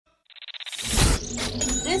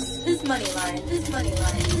This is Moneyline. This is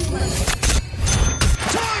Moneyline.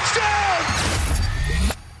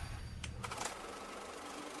 Touchdown!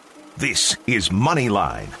 This is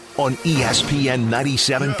Moneyline on ESPN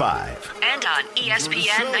 97.5. And on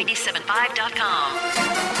ESPN975.com.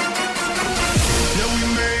 Yeah, we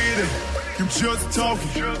made it. You just talking.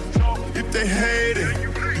 If they hate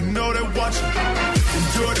it, you know they're watching.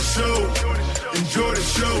 Enjoy the show. Enjoy the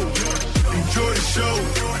show. Enjoy the show.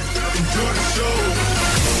 Enjoy the show.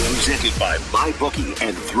 Presented by MyBookie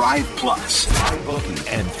and Thrive Plus.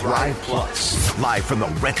 MyBookie and Thrive Plus. Live from the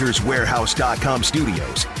RentersWarehouse.com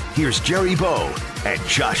studios. Here's Jerry Bow and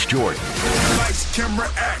Josh Jordan. Lights, camera,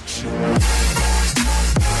 action.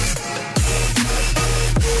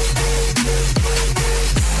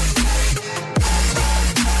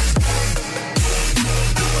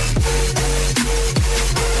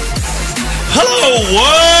 Hello,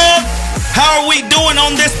 world! How are we doing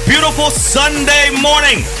on this beautiful Sunday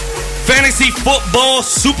morning? Fantasy Football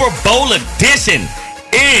Super Bowl edition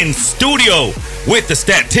in studio with the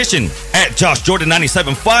statistician at Josh Jordan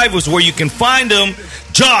 97.5 is where you can find him.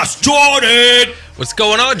 Josh Jordan! What's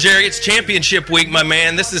going on, Jerry? It's championship week, my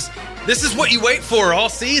man. This is what you wait for all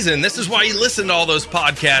season. This is why you listen to all those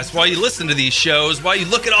podcasts, why you listen to these shows, why you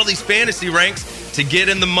look at all these fantasy ranks to get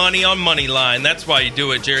in the money on Moneyline. That's why you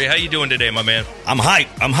do it, Jerry. How you doing today, my man? I'm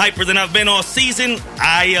hyped. I'm hyper than I've been all season.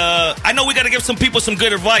 I know we got to give some people some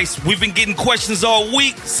good advice. We've been getting questions all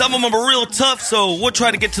week. Some of them are real tough, so we'll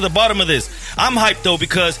try to get to the bottom of this. I'm hyped, though,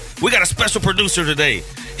 because we got a special producer today.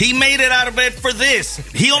 He made it out of bed for this.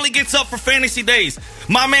 He only gets up for fantasy days.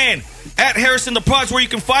 My man, at Harrison the Prods, where you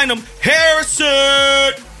can find him.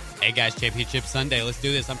 Harrison! Hey guys, Championship Sunday. Let's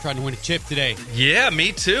do this. I'm trying to win a chip today. Yeah,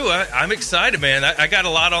 me too. I'm excited, man. I got a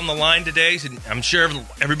lot on the line today. I'm sure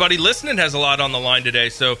everybody listening has a lot on the line today.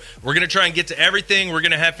 So we're going to try and get to everything. We're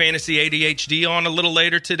going to have Fantasy ADHD on a little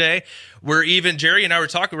later today. Jerry and I were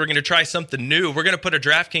talking, we're going to try something new. We're going to put a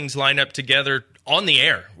DraftKings lineup together on the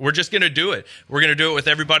air. We're just going to do it. We're going to do it with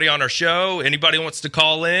everybody on our show. Anybody wants to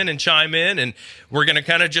call in and chime in, and we're going to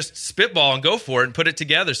kind of just spitball and go for it and put it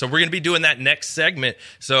together. So we're going to be doing that next segment.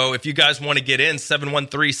 So if you guys want to get in,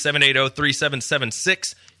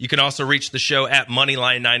 713-780-3776. You can also reach the show at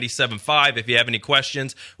Moneyline 97.5 if you have any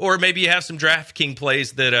questions, or maybe you have some DraftKings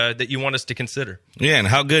plays that you want us to consider. Yeah, and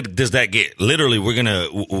how good does that get? Literally, we're going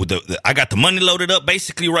to I got the money loaded up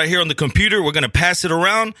basically right here on the computer. We're going to pass it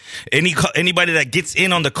around. Anybody that gets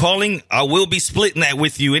in on the calling, I will be splitting that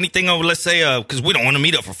with you. Anything over, let's say, because we don't want to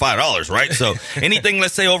meet up for $5, right? So anything,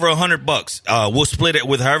 let's say, over $100, we'll split it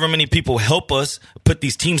with however many people help us put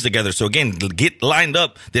these teams together. So again, get lined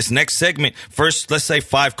up this next segment. First, let's say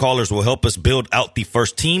 5 callers will help us build out the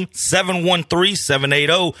first team.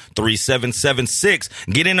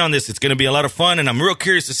 713-780-3776. Get in on this. It's going to be a lot of fun, and I'm real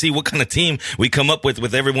curious to see what kind of team we come up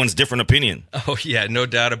with everyone's different opinion. Oh, yeah, no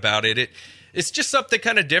doubt about it. It's just something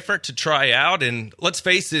kind of different to try out, and let's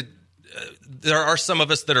face it, there are some of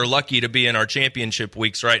us that are lucky to be in our championship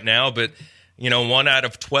weeks right now, but 1 out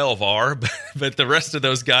of 12 are, but the rest of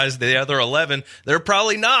those guys, the other 11, they're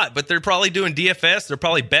probably not, but they're probably doing DFS. They're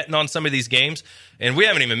probably betting on some of these games, and we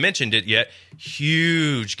haven't even mentioned it yet.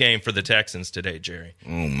 Huge game for the Texans today, Jerry.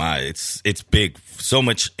 Oh, my. It's big. So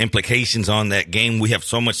much implications on that game. We have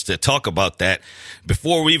so much to talk about that.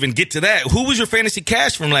 Before we even get to that, who was your fantasy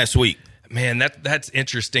cash from last week? Man, that's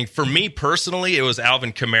interesting. For me personally, it was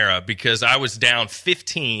Alvin Kamara because I was down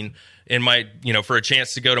 15 in my, for a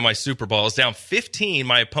chance to go to my Super Bowl. I was down 15.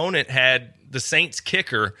 My opponent had the Saints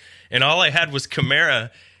kicker, and all I had was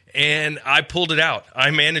Kamara, and I pulled it out.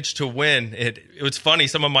 I managed to win. It was funny.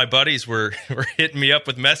 Some of my buddies were hitting me up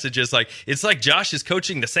with messages like, it's like Josh is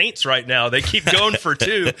coaching the Saints right now. They keep going for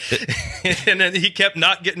 2. And then he kept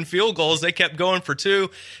not getting field goals. They kept going for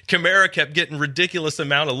 2. Kamara kept getting ridiculous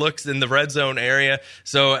amount of looks in the red zone area.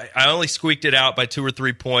 So I only squeaked it out by 2 or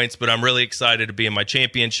 3 points, but I'm really excited to be in my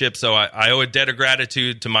championship. So I owe a debt of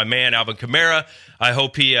gratitude to my man, Alvin Kamara. I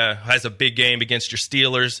hope he has a big game against your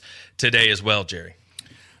Steelers today as well, Jerry.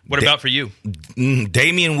 What about for you?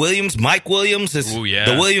 Damian Williams, Mike Williams,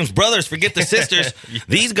 the Williams brothers, forget the sisters. Yes.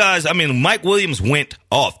 These guys, Mike Williams went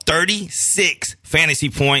off 36 fantasy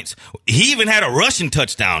points. He even had a rushing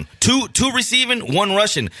touchdown. Two receiving, 1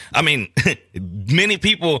 rushing. Many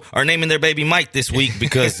people are naming their baby Mike this week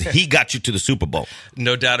because he got you to the Super Bowl.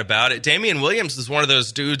 No doubt about it. Damian Williams is one of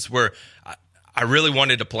those dudes where I really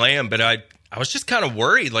wanted to play him, but I was just kind of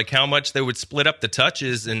worried like how much they would split up the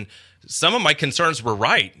touches, and some of my concerns were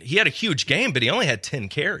right. He had a huge game, but he only had 10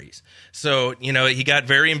 carries. So, he got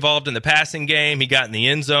very involved in the passing game. He got in the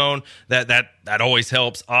end zone. That always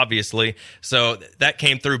helps, obviously. So that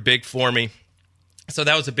came through big for me. So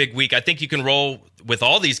that was a big week. I think you can roll with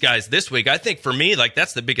all these guys this week. I think for me, like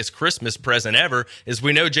that's the biggest Christmas present ever is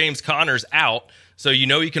we know James Conner's out. So you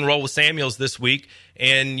know you can roll with Samuels this week,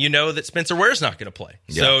 and you know that Spencer Ware's not going to play.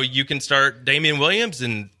 Yeah. So you can start Damian Williams,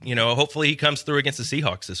 and hopefully he comes through against the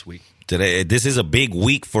Seahawks this week. Today, this is a big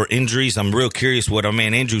week for injuries. I'm real curious what our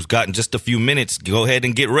man Andrew's got in just a few minutes. Go ahead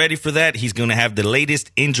and get ready for that. He's going to have the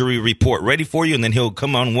latest injury report ready for you, and then he'll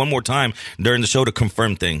come on one more time during the show to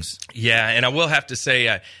confirm things. Yeah, and I will have to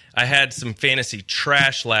say I had some fantasy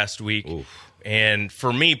trash last week. Oof. And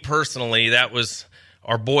for me personally, that was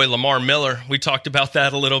our boy Lamar Miller. We talked about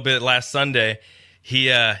that a little bit last Sunday. He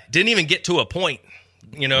didn't even get to a point.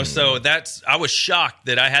 So I was shocked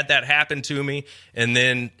that I had that happen to me, and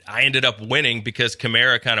then I ended up winning because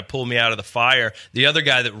Kamara kind of pulled me out of the fire. The other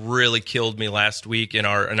guy that really killed me last week in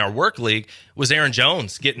our work league was Aaron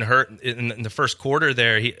Jones, getting hurt in the first quarter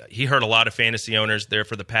there. He hurt a lot of fantasy owners there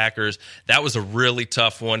for the Packers. That was a really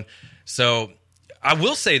tough one. So I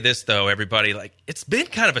will say this, though, everybody, like it's been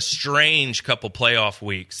kind of a strange couple playoff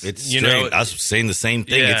weeks. It's strange. I was saying the same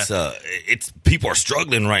thing. Yeah. It's people are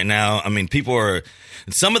struggling right now. I mean, people are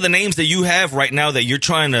some of the names that you have right now that you're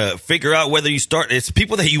trying to figure out whether you start. It's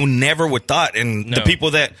people that you never would thought, and the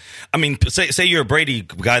people that say you're a Brady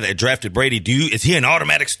guy that drafted Brady. Is he an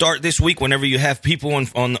automatic start this week? Whenever you have people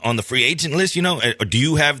on the free agent list, or do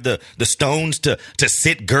you have the stones to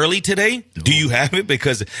sit Gurley today? Do you have it?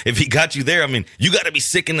 Because if he got you there, you got to be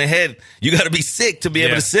sick in the head. You got to be sick to be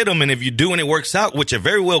able to sit him, and if you do and it works out, which it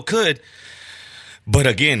very well could. But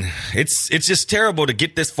again, it's just terrible to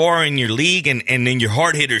get this far in your league, and then your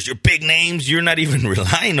hard hitters, your big names, you're not even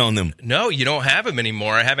relying on them. No, you don't have them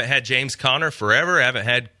anymore. I haven't had James Conner forever. I haven't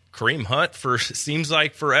had Kareem Hunt for seems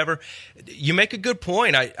like forever. You make a good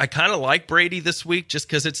point. I kind of like Brady this week just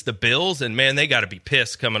because it's the Bills, and man, they got to be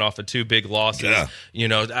pissed coming off of 2 big losses.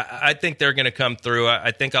 Yeah. I think they're going to come through.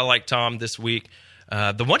 I think I like Tom this week.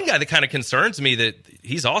 The one guy that kind of concerns me that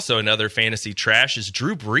he's also another fantasy trash is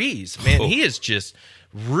Drew Brees. Man, he is just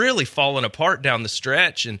really falling apart down the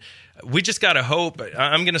stretch, and we just got to hope.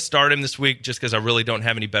 I'm going to start him this week just because I really don't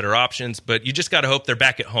have any better options, but you just got to hope they're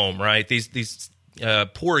back at home, right? These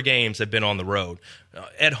poor games have been on the road.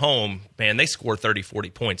 At home, man, they score 30,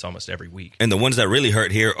 40 points almost every week. And the ones that really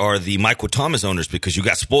hurt here are the Michael Thomas owners because you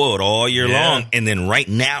got spoiled all year long. And then right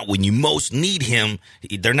now, when you most need him,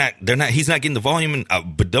 he's not getting the volume.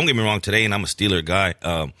 But don't get me wrong, today, and I'm a Steeler guy,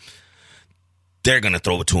 they're going to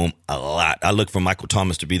throw it to him a lot. I look for Michael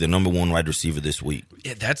Thomas to be the number 1 wide receiver this week.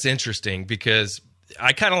 Yeah, that's interesting because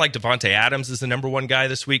I kind of like Devontae Adams as the number 1 guy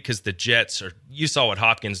this week because the Jets you saw what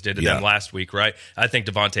Hopkins did to them last week, right? I think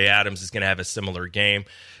Devontae Adams is going to have a similar game.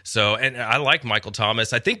 So, and I like Michael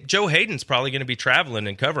Thomas. I think Joe Hayden's probably going to be traveling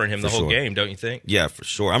and covering him the whole game, don't you think? Yeah, for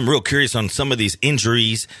sure. I'm real curious on some of these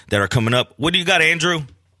injuries that are coming up. What do you got, Andrew?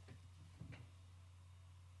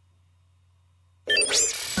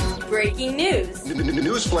 Breaking news.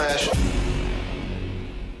 Newsflash.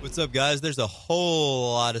 What's up, guys? There's a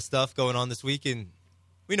whole lot of stuff going on this week, and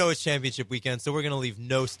we know it's championship weekend, so we're going to leave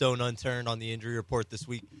no stone unturned on the injury report this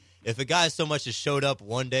week. If a guy so much as showed up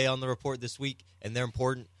one day on the report this week and they're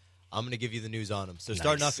important, I'm going to give you the news on them. So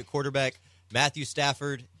starting off at quarterback, Matthew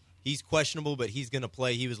Stafford, he's questionable, but he's going to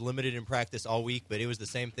play. He was limited in practice all week, but it was the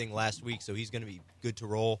same thing last week, so he's going to be good to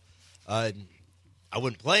roll. I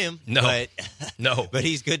wouldn't play him, but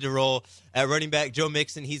he's good to roll. At running back, Joe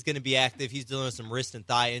Mixon, he's going to be active. He's dealing with some wrist and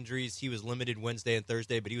thigh injuries. He was limited Wednesday and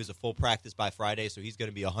Thursday, but he was a full practice by Friday, so he's going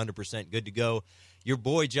to be 100% good to go. Your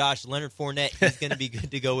boy, Josh, Leonard Fournette, he's going to be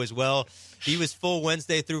good to go as well. He was full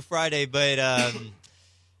Wednesday through Friday, but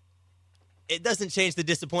it doesn't change the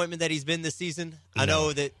disappointment that he's been this season. I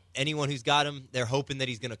know that anyone who's got him, they're hoping that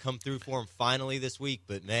he's going to come through for him finally this week,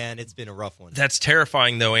 but man, it's been a rough one. That's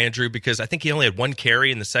terrifying though, Andrew, because I think he only had 1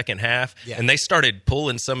 carry in the second half, and they started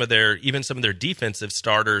pulling some of their defensive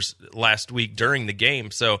starters last week during the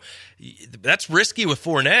game. So that's risky with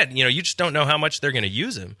Fournette. You just don't know how much they're going to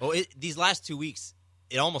use him. Well, these last 2 weeks,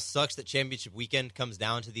 it almost sucks that championship weekend comes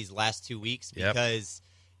down to these last 2 weeks because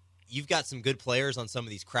you've got some good players on some of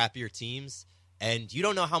these crappier teams, and you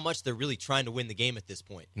don't know how much they're really trying to win the game at this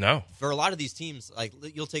point. No. For a lot of these teams, like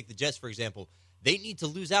you'll take the Jets, for example, they need to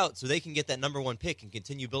lose out so they can get that number 1 pick and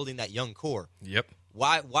continue building that young core. Yep.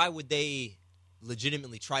 Why would they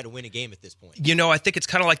legitimately try to win a game at this point? I think it's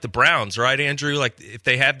kind of like the Browns, right, Andrew? Like if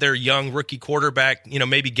they have their young rookie quarterback,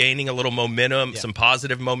 maybe gaining a little momentum, some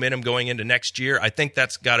positive momentum going into next year, I think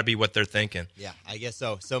that's got to be what they're thinking. Yeah, I guess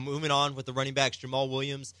so. So moving on with the running backs, Jamal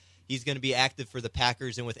Williams, he's going to be active for the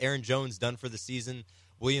Packers, and with Aaron Jones done for the season,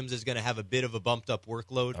 Williams is going to have a bit of a bumped-up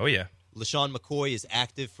workload. Oh, yeah. LaShawn McCoy is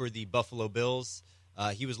active for the Buffalo Bills.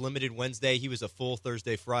 He was limited Wednesday. He was a full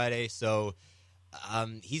Thursday, Friday. So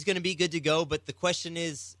he's going to be good to go. But the question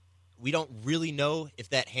is, we don't really know if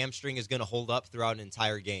that hamstring is going to hold up throughout an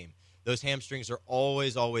entire game. Those hamstrings are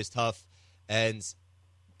always, always tough. And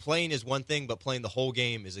playing is one thing, but playing the whole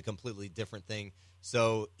game is a completely different thing.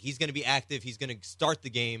 So he's going to be active. He's going to start the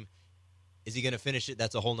game. Is he going to finish it?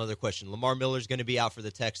 That's a whole other question. Lamar Miller's going to be out for the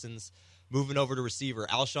Texans. Moving over to receiver,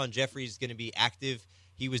 Alshon Jeffrey is going to be active.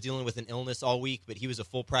 He was dealing with an illness all week, but he was a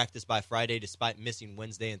full practice by Friday despite missing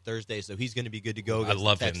Wednesday and Thursday, so he's going to be good to go. I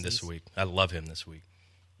love him this week.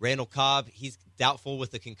 Randall Cobb, he's doubtful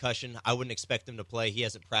with a concussion. I wouldn't expect him to play. He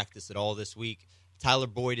hasn't practiced at all this week. Tyler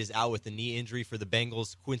Boyd is out with a knee injury for the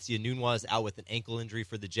Bengals. Quincy Enunwa is out with an ankle injury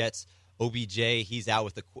for the Jets. OBJ, he's out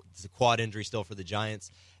with a quad injury still for the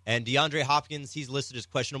Giants. And DeAndre Hopkins, he's listed as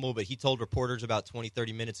questionable, but he told reporters about 20,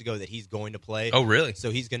 30 minutes ago that he's going to play. Oh, really? So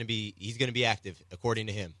he's going to be active, according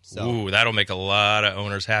to him. So, ooh, that'll make a lot of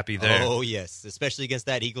owners happy there. Oh, yes, especially against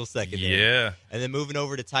that Eagles secondary. Yeah. And then moving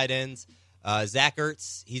over to tight ends, Zach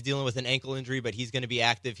Ertz, he's dealing with an ankle injury, but he's going to be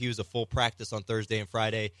active. He was a full practice on Thursday and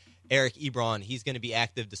Friday. Eric Ebron, he's going to be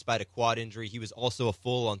active despite a quad injury. He was also a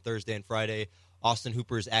full on Thursday and Friday. Austin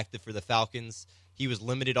Hooper is active for the Falcons. He was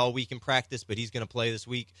limited all week in practice, but he's going to play this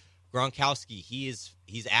week. Gronkowski, he's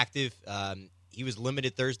active. He was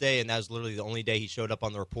limited Thursday, and that was literally the only day he showed up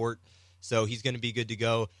on the report. So he's going to be good to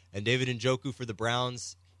go. And David Njoku for the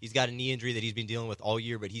Browns, he's got a knee injury that he's been dealing with all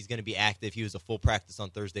year, but he's going to be active. He was a full practice on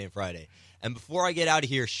Thursday and Friday. And before I get out of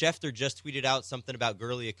here, Schefter just tweeted out something about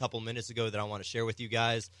Gurley a couple minutes ago that I want to share with you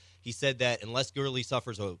guys. He said that unless Gurley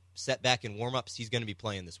suffers a setback in warm-ups, he's going to be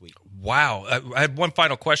playing this week. Wow. I have one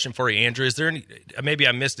final question for you, Andrew. Is there any, maybe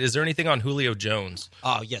I missed, is there anything on Julio Jones?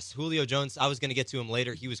 Oh, yes. Julio Jones, I was going to get to him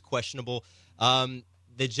later. He was questionable.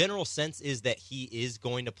 The general sense is that he is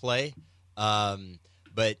going to play,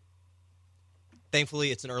 but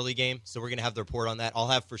thankfully it's an early game, so we're going to have the report on that. I'll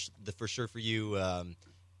have for sure for you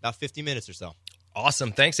about 50 minutes or so.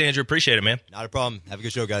 Awesome. Thanks, Andrew. Appreciate it, man. Not a problem. Have a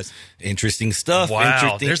good show, guys. Interesting stuff.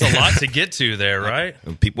 Wow. There's a lot to get to there, right?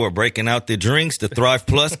 People are breaking out the drinks, the Thrive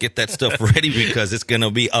Plus. Get that stuff ready because it's going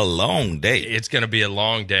to be a long day. It's going to be a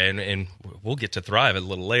long day, and we'll get to Thrive a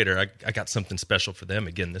little later. I got something special for them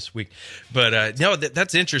again this week. But, no,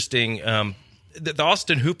 that's interesting. The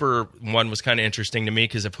Austin Hooper one was kind of interesting to me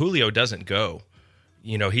because if Julio doesn't go,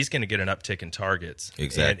 he's going to get an uptick in targets.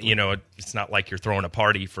 Exactly. And, it's not like you're throwing a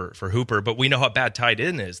party for Hooper, but we know how bad tight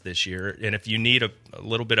end is this year. And if you need a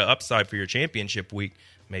little bit of upside for your championship week,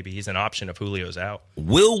 maybe he's an option if Julio's out.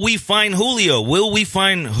 Will we find Julio? Will we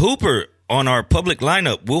find Hooper on our public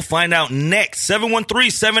lineup? We'll find out next.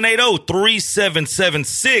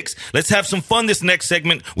 713-780-3776. Let's have some fun this next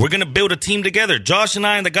segment. We're going to build a team together. Josh and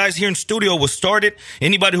I and the guys here in studio will start it.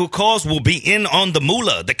 Anybody who calls will be in on the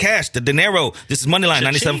moolah, the cash, the dinero. This is Moneyline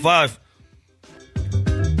 97.5.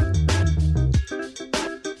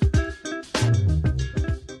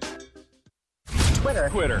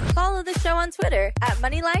 Twitter. Follow the show on Twitter at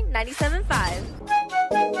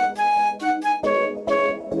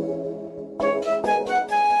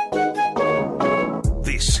Moneyline975.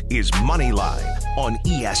 This is Moneyline on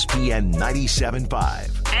ESPN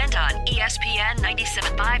 97.5. And on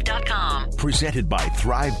ESPN975.com. Presented by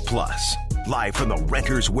Thrive Plus. Live from the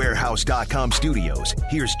RentersWarehouse.com studios,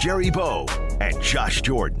 here's Jerry Bow and Josh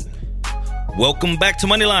Jordan. Welcome back to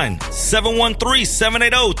Moneyline.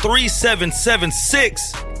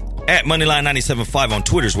 713-780-3776. At Moneyline 97.5 on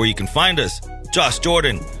Twitter is where you can find us. Josh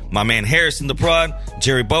Jordan, my man Harrison the Prod,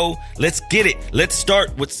 Jerry Bow. Let's get it. Let's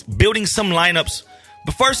start with building some lineups.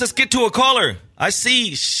 But first, let's get to a caller. I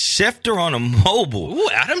see Schefter on a mobile. Ooh,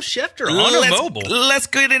 Adam Schefter on a mobile. Let's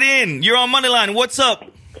get it in. You're on Moneyline. What's up?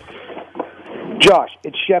 Josh,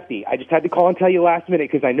 it's Shefty. I just had to call and tell you last minute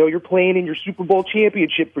because I know you're playing in your Super Bowl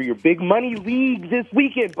championship for your big money league this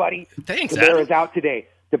weekend, buddy. Thanks, Kamara's out today.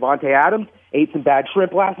 Devontae Adams ate some bad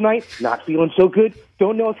shrimp last night. Not feeling so good.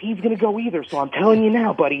 Don't know if he's going to go either. So I'm telling you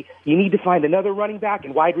now, buddy, you need to find another running back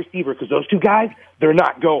and wide receiver because those two guys, they're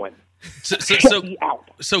not going. So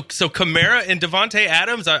Kamara and Devontae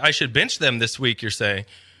Adams, I should bench them this week, you're saying?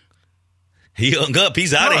 He hung up.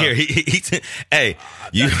 He's out of here. Hey,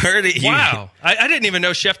 you heard it. Wow. I didn't even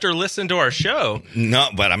know Schefter listened to our show. No,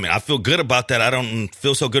 but I mean, I feel good about that. I don't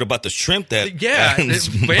feel so good about the shrimp that. Yeah,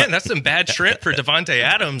 man, that's some bad shrimp for Devontae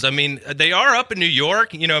Adams. I mean, they are up in New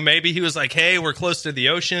York. Maybe he was like, hey, we're close to the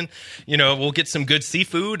ocean. We'll get some good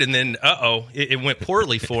seafood. And then, it went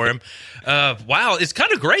poorly for him. Wow. It's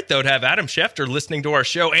kind of great, though, to have Adam Schefter listening to our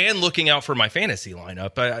show and looking out for my fantasy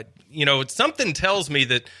lineup. Something tells me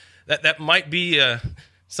that might be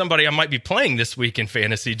somebody I might be playing this week in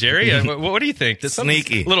fantasy, Jerry. What do you think? This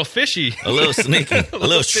sneaky. A little fishy. A little sneaky. a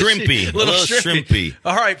little shrimpy. A little shrimpy.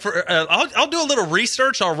 All right. I'll do a little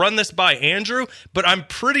research. I'll run this by Andrew, but I'm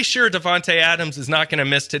pretty sure Davante Adams is not going to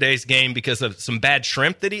miss today's game because of some bad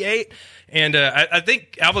shrimp that he ate. And I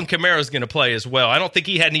think Alvin Kamara is going to play as well. I don't think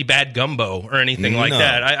he had any bad gumbo or anything like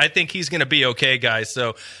that. I think he's going to be okay, guys.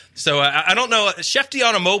 So I don't know. Shefty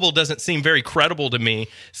on a mobile doesn't seem very credible to me.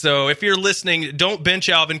 So if you're listening, don't bench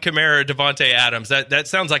Alvin Kamara or Davante Adams. That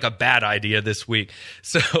sounds like a bad idea this week.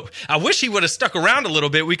 So I wish he would have stuck around a little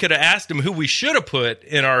bit. We could have asked him who we should have put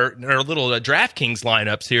in our little DraftKings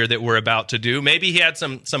lineups here that we're about to do. Maybe he had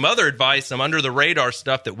some other advice, some under the radar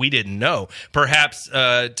stuff that we didn't know. Perhaps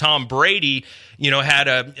Tom Brady, had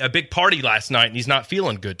a big party last night and he's not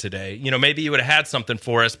feeling good today. Maybe he would have had something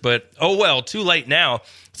for us, but oh well, too late now.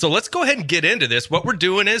 So let's go ahead and get into this. What we're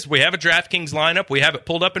doing is we have a DraftKings lineup. We have it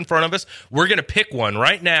pulled up in front of us. We're going to pick one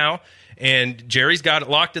right now. And Jerry's got it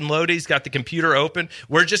locked and loaded. He's got the computer open.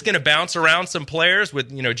 We're just going to bounce around some players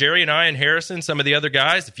with, Jerry and I and Harrison, some of the other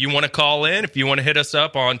guys. If you want to call in, if you want to hit us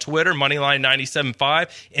up on Twitter,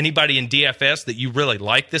 Moneyline975, anybody in DFS that you really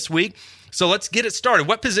like this week. So let's get it started.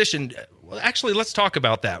 What position? Well, actually, let's talk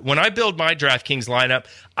about that. When I build my DraftKings lineup,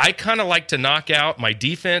 I kind of like to knock out my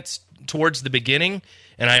defense towards the beginning,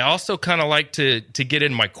 and I also kind of like to get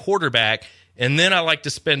in my quarterback, and then I like to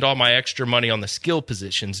spend all my extra money on the skill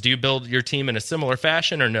positions. Do you build your team in a similar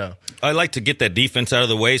fashion or no? I like to get that defense out of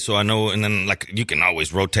the way so I know, and then you can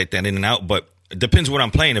always rotate that in and out, but it depends what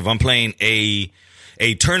I'm playing. If I'm playing a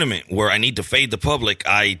tournament where I need to fade the public,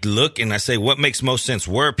 I look and I say, what makes most sense?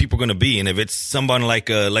 Where are people going to be? And if it's someone like,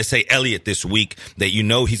 let's say, Elliott this week, that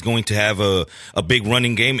he's going to have a big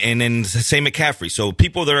running game, and then say McCaffrey. So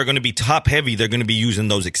people that are going to be top heavy, they're going to be using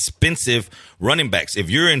those expensive running backs. If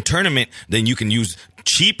you're in tournament, then you can use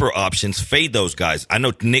cheaper options, fade those guys. I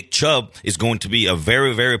know Nick Chubb is going to be a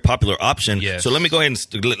very, very popular option. Yes. So let me go ahead and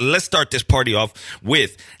let's start this party off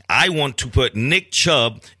with, I want to put Nick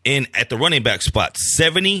Chubb in at the running back spot,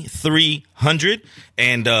 7,300,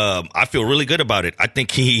 and I feel really good about it. I think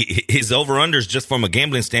his over-unders, just from a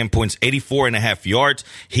gambling standpoint, is 84.5 yards.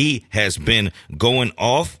 He has been going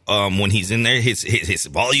off when he's in there. His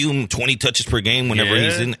volume, 20 touches per game whenever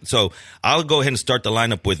he's in. So I'll go ahead and start the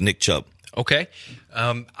lineup with Nick Chubb. Okay.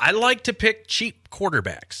 I like to pick cheap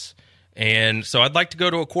quarterbacks. And so I'd like to go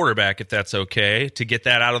to a quarterback, if that's okay, to get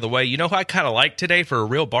that out of the way. You know who I kind of like today for a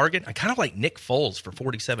real bargain? I kind of like Nick Foles for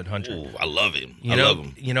 $4,700. I love him. Love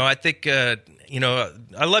him. I think, I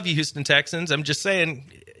love you, Houston Texans. I'm just saying,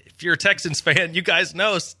 if you're a Texans fan, you guys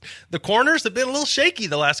know the corners have been a little shaky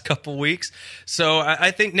the last couple weeks. So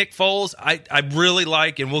I think Nick Foles, I really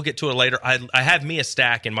like, and we'll get to it later. I have me a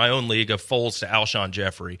stack in my own league of Foles to Alshon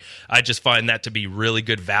Jeffrey. I just find that to be really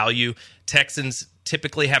good value. Texans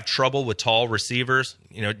typically have trouble with tall receivers.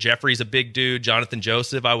 Jeffrey's a big dude. Jonathan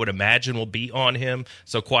Joseph, I would imagine, will be on him,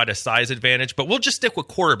 so quite a size advantage. But we'll just stick with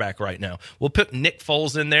quarterback right now. We'll put Nick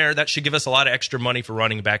Foles in there. That should give us a lot of extra money for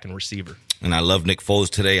running back and receiver. And I love Nick Foles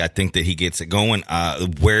today. I think that he gets it going.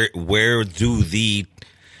 Where do the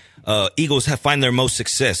Eagles find their most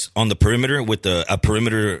success? On the perimeter with a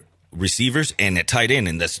perimeter receivers and at tight end,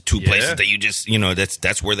 and that's two places that you just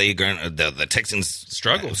that's where the Texans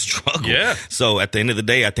struggle. Yeah. So at the end of the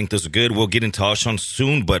day, I think this is good. We'll get into Alshon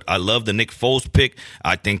soon, but I love the Nick Foles pick.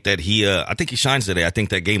 I think that he shines today. I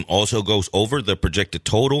think that game also goes over the projected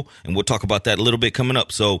total, and we'll talk about that a little bit coming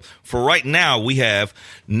up. So for right now, we have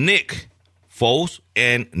Nick Foles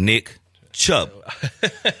and Nick Chubb.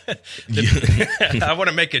 I want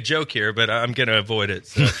to make a joke here, but I'm going to avoid it.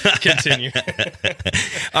 So continue.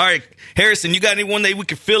 All right, Harrison, you got anyone that we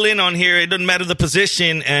can fill in on here? It doesn't matter the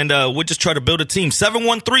position, and we'll just try to build a team.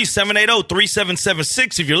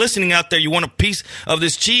 713-780-3776. If you're listening out there, you want a piece of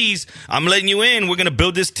this cheese, I'm letting you in. We're going to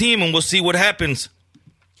build this team, and we'll see what happens.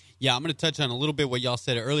 Yeah, I'm going to touch on a little bit what y'all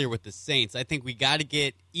said earlier with the Saints. I think we got to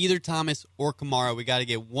get either Thomas or Kamara. We got to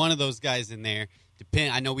get one of those guys in there.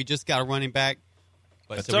 I know we just got a running back,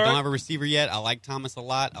 but so we don't have a receiver yet. I like Thomas a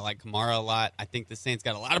lot. I like Kamara a lot. I think the Saints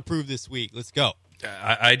got a lot to prove this week. Let's go.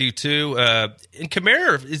 I do too. And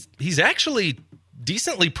Kamara, he's actually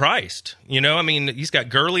decently priced. He's got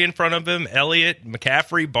Gurley in front of him, Elliott,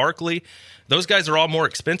 McCaffrey, Barkley. Those guys are all more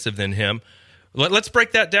expensive than him. Let's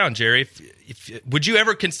break that down, Jerry. Would you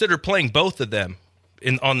ever consider playing both of them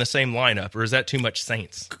on the same lineup, or is that too much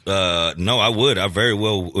Saints? No, I would. I very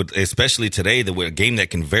well would, especially today, a game that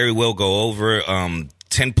can very well go over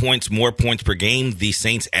 10 points, more points per game, the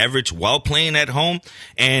Saints average while playing at home.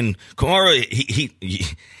 And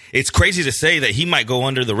Kamara, it's crazy to say that he might go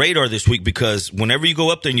under the radar this week because whenever you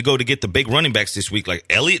go up there and you go to get the big running backs this week, like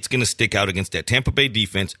Elliott's going to stick out against that Tampa Bay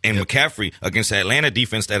defense and McCaffrey against the Atlanta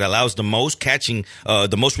defense that allows the most catching,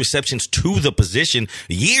 the most receptions to the position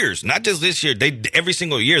years, not just this year. Every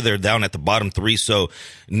single year they're down at the bottom 3. So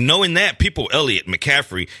knowing that, people, Elliott,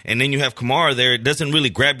 McCaffrey, and then you have Kamara there, it doesn't really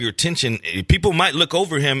grab your attention. People might look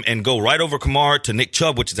over him and go right over Kamara to Nick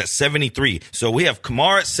Chubb, which is at 73. So we have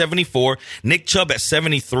Kamara at 74, Nick Chubb at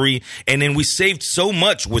 73, and then we saved so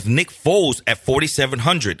much with Nick Foles at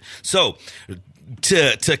 4,700. So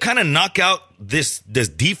to kind of knock out this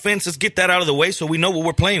defense, let's get that out of the way so we know what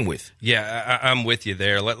we're playing with. Yeah, I'm with you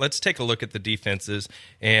there. Let's take a look at the defenses.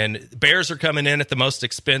 And Bears are coming in at the most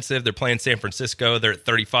expensive. They're playing San Francisco. They're at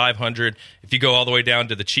 3,500. If you go all the way down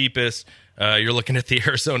to the cheapest, you're looking at the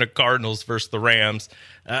Arizona Cardinals versus the Rams.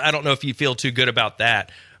 I don't know if you feel too good about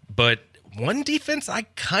that, but one defense I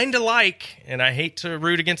kind of like, and I hate to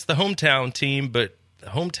root against the hometown team, but the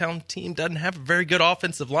hometown team doesn't have a very good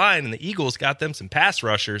offensive line, and the Eagles got them some pass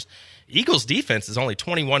rushers. Eagles defense is only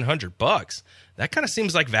 $2,100. That kind of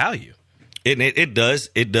seems like value. It does.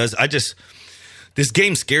 This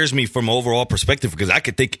game scares me from an overall perspective because I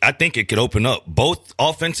think it could open up. Both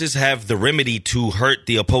offenses have the remedy to hurt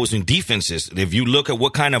the opposing defenses. If you look at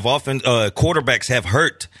what kind of quarterbacks have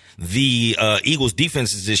hurt the Eagles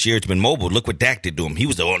defenses this year, it's been mobile. Look what Dak did to him. He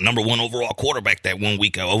was the number 1 overall quarterback that 1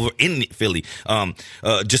 week over in Philly.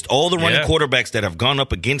 Just all the running quarterbacks that have gone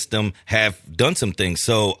up against them have done some things.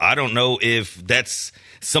 So I don't know if that's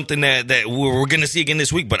something that we're going to see again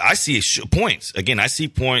this week, but I see points. Again, I see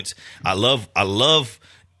points. I love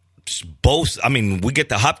both. I mean, we get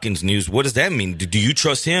the Hopkins news. What does that mean? Do you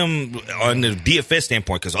trust him on the DFS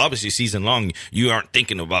standpoint? Because obviously season long, you aren't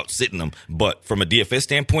thinking about sitting him. But from a DFS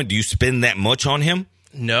standpoint, do you spend that much on him?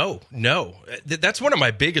 No. That's one of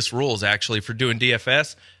my biggest rules, actually, for doing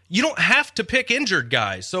DFS. You don't have to pick injured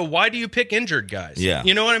guys. So why do you pick injured guys? Yeah.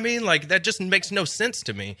 You know what I mean? Like, that just makes no sense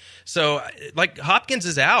to me. So, like, Hopkins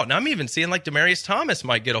is out. And I'm even seeing, like, Demaryius Thomas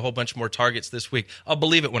might get a whole bunch more targets this week. I'll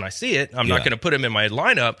believe it when I see it. I'm not going to put him in my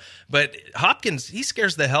lineup. But Hopkins, he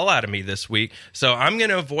scares the hell out of me this week. So I'm going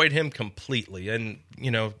to avoid him completely. And,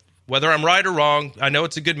 you know, whether I'm right or wrong, I know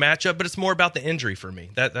it's a good matchup, but it's more about the injury for me.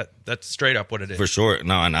 That's straight up what it is. For sure.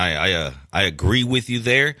 No, and I agree with you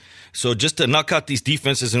there. So just to knock out these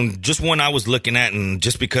defenses, and just one I was looking at, and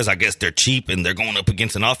just because I guess they're cheap and they're going up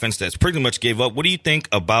against an offense that's pretty much gave up, what do you think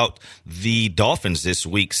about the Dolphins this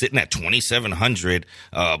week, sitting at 2,700,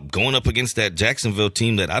 going up against that Jacksonville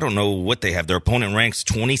team that I don't know what they have. Their opponent ranks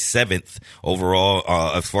 27th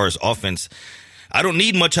overall as far as offense. I don't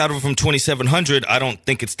need much out of it from 2,700. I don't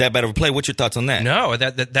think it's that bad of a play. What's your thoughts on that? No,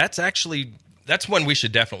 that's actually that's one we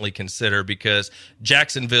should definitely consider because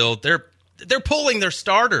Jacksonville, they're pulling their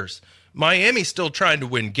starters. Miami's still trying to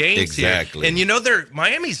win games here. And you know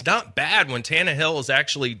Miami's not bad when Tannehill is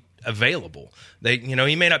actually available.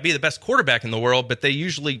 He may not be the best quarterback in the world, but they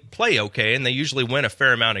usually play okay and they usually win a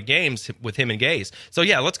fair amount of games with him and Gase. So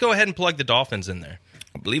yeah, let's go ahead and plug the Dolphins in there.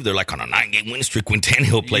 I believe they're like on a 9-game win streak when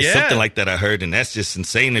Tannehill plays, something like that I heard, and that's just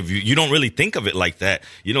insane. If you don't really think of it like that.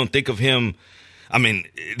 You don't think of him. I mean,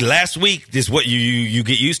 last week, this is what you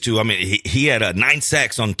get used to. I mean, he had 9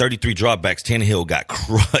 sacks on 33 dropbacks. Tannehill got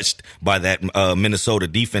crushed by that Minnesota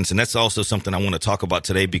defense, and that's also something I want to talk about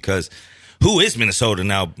today because who is Minnesota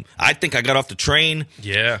now? I think I got off the train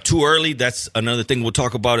too early. That's another thing we'll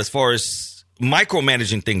talk about as far as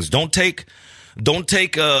micromanaging things. Don't take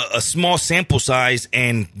a small sample size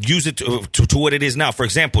and use it to what it is now. For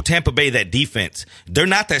example, Tampa Bay, that defense, they're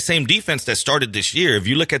not that same defense that started this year. If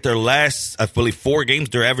you look at their last, I believe, 4 games,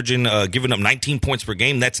 they're averaging, giving up 19 points per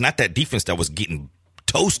game. That's not that defense that was getting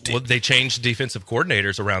toasted. Well, they changed defensive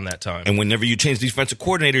coordinators around that time. And whenever you change defensive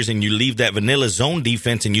coordinators and you leave that vanilla zone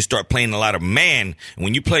defense and you start playing a lot of man,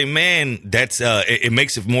 when you play man, that's it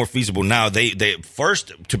makes it more feasible. Now, they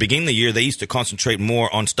first, to begin the year, they used to concentrate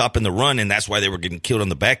more on stopping the run, and that's why they were getting killed on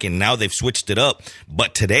the back end. Now they've switched it up.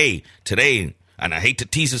 But today, and I hate to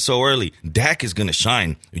tease it so early, Dak is going to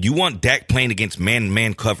shine. You want Dak playing against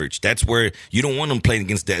man-to-man coverage. That's where you don't want him playing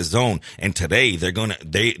against that zone. And today they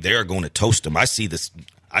are going to toast him. I see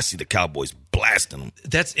the Cowboys blasting them.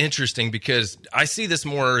 That's interesting because I see this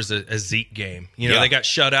more as a Zeke game. They got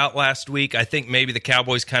shut out last week. I think maybe the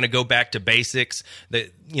Cowboys kind of go back to basics. They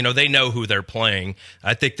know who they're playing.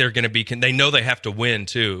 I think they're going to be. They know they have to win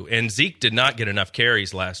too. And Zeke did not get enough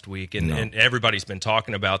carries last week, and everybody's been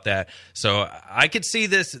talking about that. So I could see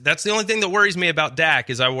this. That's the only thing that worries me about Dak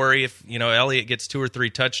is I worry if Elliott gets 2 or 3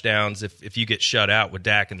 touchdowns if you get shut out with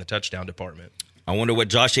Dak in the touchdown department. I wonder what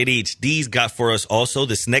Josh ADHD's got for us also.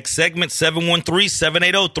 This next segment,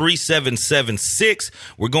 713-780-3776.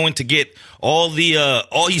 We're going to get all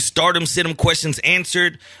you stardom sit-em questions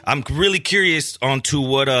answered. I'm really curious onto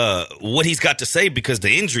what he's got to say, because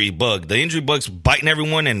the injury bug's biting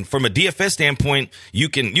everyone, and from a DFS standpoint, you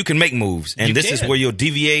can make moves, and this is where you'll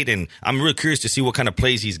deviate, and I'm really curious to see what kind of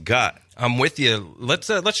plays he's got. I'm with you. Let's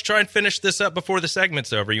try and finish this up before the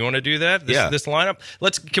segment's over. You want to do that? This lineup.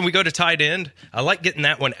 Can we go to tight end? I like getting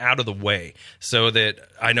that one out of the way so that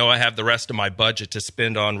I know I have the rest of my budget to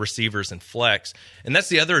spend on receivers and flex. And that's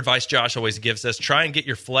the other advice Josh always gives us. Try and get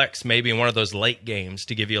your flex maybe in one of those late games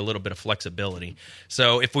to give you a little bit of flexibility.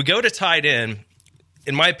 So if we go to tight end,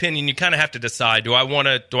 in my opinion, you kind of have to decide: do I want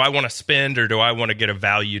to spend, or do I want to get a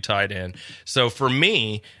value tight end? So for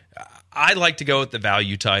me, I like to go with the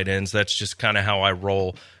value tight ends. That's just kind of how I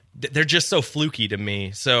roll. They're just so fluky to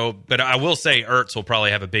me. But I will say Ertz will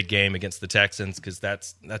probably have a big game against the Texans, because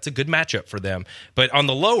that's a good matchup for them. But on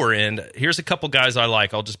the lower end, here's a couple guys I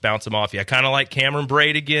like. I'll just bounce them off you. I kind of like Cameron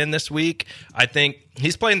Brate again this week. I think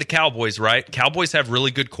he's playing the Cowboys, right? Cowboys have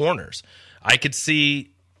really good corners. I could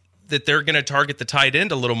see that they're going to target the tight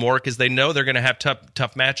end a little more because they know they're going to have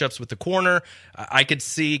tough matchups with the corner. I could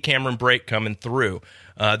see Cameron Brate coming through.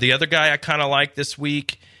 The other guy I kind of like this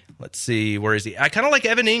week, let's see, where is he? I kind of like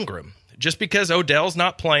Evan Ingram, just because Odell's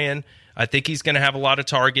not playing. I think he's going to have a lot of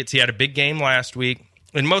targets. He had a big game last week.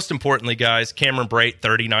 And most importantly, guys, Cameron Brate,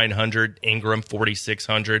 3,900, Ingram,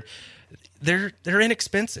 4,600. They're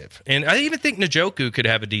inexpensive. And I even think Njoku could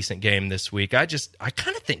have a decent game this week. I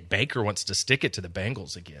kind of think Baker wants to stick it to the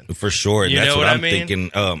Bengals again. For sure. And that's what I'm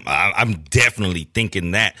thinking. I'm definitely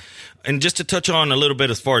thinking that. And just to touch on a little bit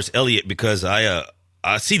as far as Elliott, because I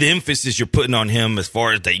see the emphasis you're putting on him as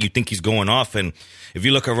far as that you think he's going off. And if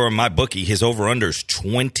you look over on my bookie, his over-under is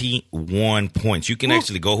 21 points. You can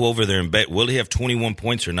actually go over there and bet, will he have 21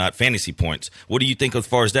 points or not, fantasy points. What do you think as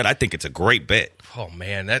far as that? I think it's a great bet. Oh,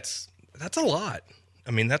 man, that's a lot.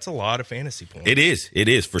 I mean, that's a lot of fantasy points. It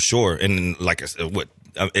is for sure. And like I said,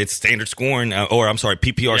 it's standard scoring,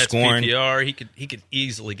 PPR scoring. PPR. He could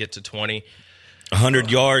easily get to 20. 100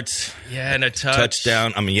 yards. Yeah, and a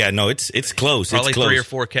touchdown. I mean, it's close. Probably it's close. 3 or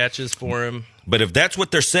 4 catches for him. But if that's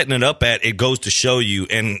what they're setting it up at, it goes to show you.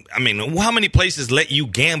 And, I mean, how many places let you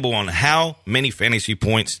gamble on how many fantasy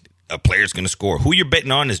points a player's going to score? Who you're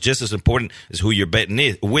betting on is just as important as who you're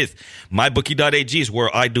betting with. MyBookie.ag is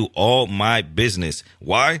where I do all my business.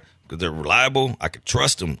 Why? Because they're reliable. I can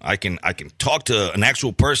trust them. I can talk to an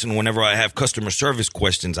actual person whenever I have customer service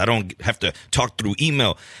questions. I don't have to talk through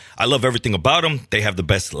email. I love everything about them. They have the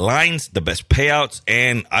best lines, the best payouts,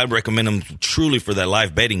 and I recommend them truly for that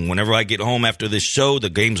live betting. Whenever I get home after this show,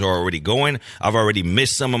 the games are already going. I've already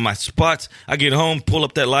missed some of my spots. I get home, pull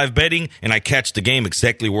up that live betting, and I catch the game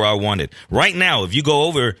exactly where I want it. Right now, if you go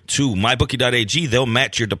over to mybookie.ag, they'll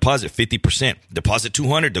match your deposit 50%. Deposit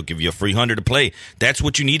 $200, they'll give you a free $100 to play. That's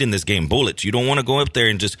what you need in this game, bullets. You don't want to go up there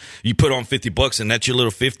and just, you put on $50 and that's your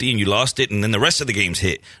little 50 and you lost it, and then the rest of the game's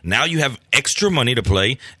hit. Now you have extra money to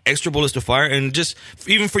play, extra bullets to fire, and just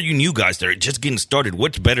even for you new guys that are just getting started,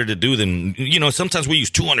 what's better to do than, sometimes we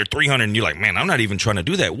use 200, 300, and you're like, man, I'm not even trying to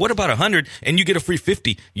do that. What about 100 and you get a free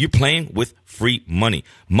 50? You're playing with free money.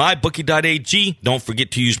 MyBookie.ag. Don't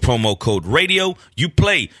forget to use promo code radio. You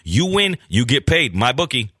play, you win, you get paid.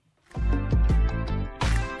 MyBookie.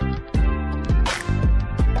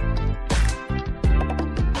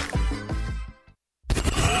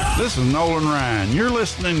 This is Nolan Ryan. You're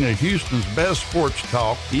listening to Houston's best sports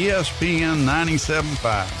talk, ESPN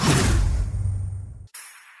 97.5.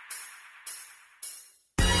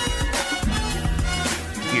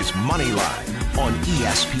 Is Moneyline on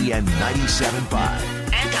ESPN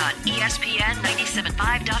 97.5. And on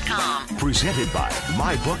ESPN975.com. Presented by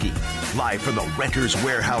MyBookie. Live from the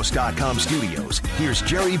RentersWarehouse.com studios, here's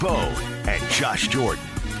Jerry Bow and Josh Jordan.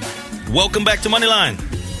 Welcome back to Moneyline.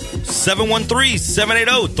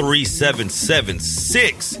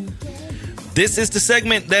 713-780-3776. This is the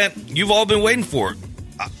segment that you've all been waiting for.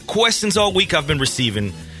 Questions all week I've been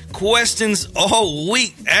receiving. Questions all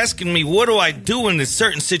week asking me, what do I do in this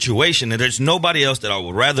certain situation? And there's nobody else that I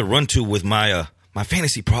would rather run to with my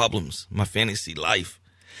fantasy problems, my fantasy life.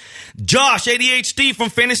 Josh, ADHD from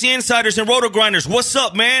Fantasy Insiders and Roto Grinders. What's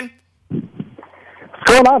up, man? What's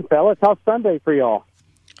going on, fellas? How's Sunday for y'all?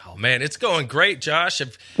 Oh, man, it's going great, Josh.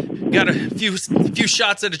 I've got a few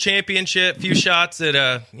shots at a championship, few shots at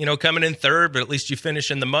coming in third, but at least you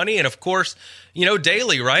finish in the money. And, of course,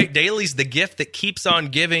 daily, right? Daily's the gift that keeps on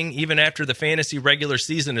giving even after the fantasy regular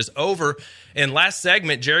season is over. And last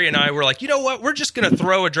segment, Jerry and I were like, you know what? We're just going to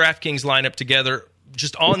throw a DraftKings lineup together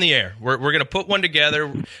just on the air. We're going to put one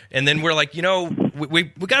together, and then we're like, we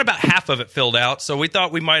got about half of it filled out, so we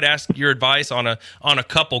thought we might ask your advice on a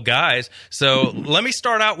couple guys. So let me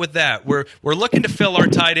start out with that. We're looking to fill our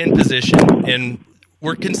tight end position, and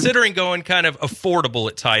we're considering going kind of affordable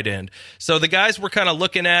at tight end. So the guys we're kind of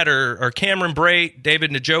looking at are Cameron Brate,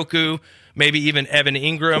 David Njoku, maybe even Evan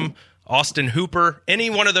Ingram, Austin Hooper. Any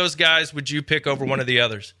one of those guys would you pick over one of the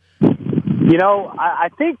others? I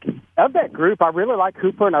think of that group, I really like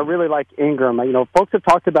Hooper and I really like Ingram. Folks have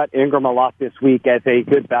talked about Ingram a lot this week as a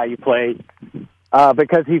good value play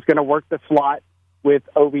because he's going to work the slot with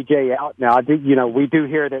OBJ out. Now, we do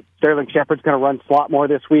hear that Sterling Shepard's going to run slot more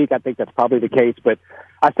this week. I think that's probably the case, but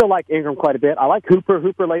I still like Ingram quite a bit. I like Hooper.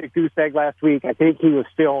 Hooper laid a goose egg last week. I think he was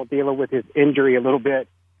still dealing with his injury a little bit.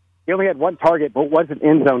 He only had one target, but was an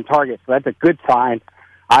end zone target, so that's a good sign.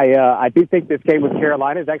 I do think this game with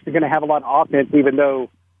Carolina is actually going to have a lot of offense, even though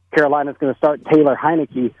Carolina's going to start Taylor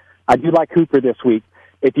Heineke. I do like Hooper this week.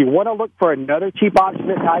 If you want to look for another cheap option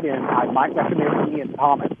at tight end, I might recommend Ian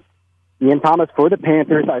Thomas. Ian Thomas for the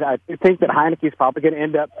Panthers. I think that Heineke is probably going to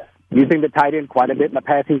end up using the tight end quite a bit in the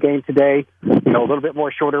passing game today. A little bit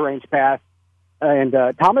more shorter range pass. And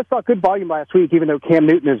Thomas saw good volume last week, even though Cam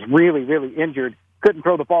Newton is really, really injured. Couldn't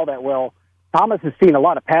throw the ball that well. Thomas has seen a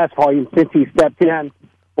lot of pass volume since he stepped in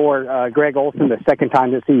for Greg Olsen the second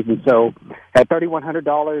time this season. So at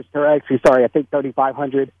 $3,100, or actually, sorry, I think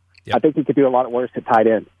 $3,500. Yep. I think he could do a lot worse at tight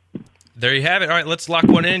end. There you have it. All right, let's lock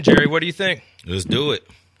one in, Jerry. What do you think? Let's do it.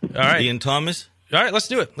 All right. Ian Thomas? All right, let's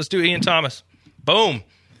do it. Let's do Ian Thomas. Boom.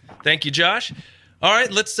 Thank you, Josh. All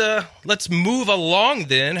right, let's move along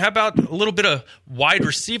then. How about a little bit of wide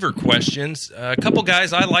receiver questions? A couple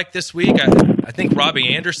guys I like this week. I think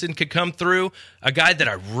Robbie Anderson could come through. A guy that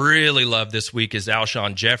I really love this week is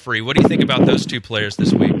Alshon Jeffrey. What do you think about those two players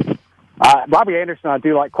this week? Robbie Anderson I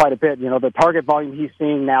do like quite a bit. The target volume he's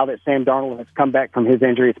seeing now that Sam Darnold has come back from his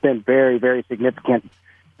injury, it's been very, very significant.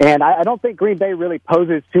 And I don't think Green Bay really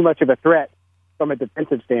poses too much of a threat from a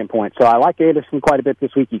defensive standpoint. So I like Anderson quite a bit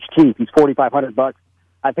this week. He's cheap. He's $4,500.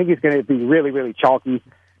 I think he's going to be really, really chalky.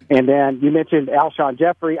 And then you mentioned Alshon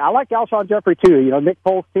Jeffrey. I like Alshon Jeffrey too. Nick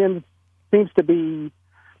Foles seems to be,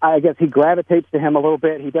 I guess he gravitates to him a little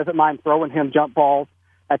bit. He doesn't mind throwing him jump balls.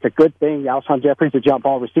 That's a good thing. Alshon Jeffrey's a jump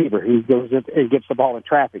ball receiver. He goes and gets the ball in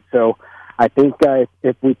traffic. So I think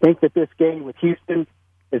if we think that this game with Houston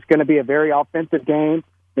is going to be a very offensive game,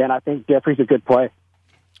 then I think Jeffrey's a good play.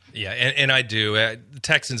 Yeah, and I do. The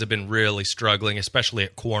Texans have been really struggling, especially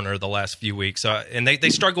at corner the last few weeks. And they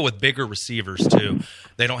struggle with bigger receivers, too.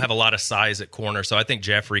 They don't have a lot of size at corner, so I think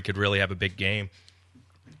Jeffrey could really have a big game.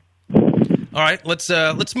 All right, let's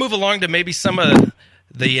move along to maybe some of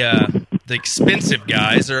the expensive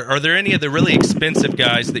guys. Are there any of the really expensive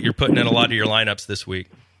guys that you're putting in a lot of your lineups this week?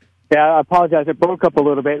 Yeah, I apologize. It broke up a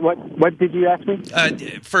little bit. What did you ask me?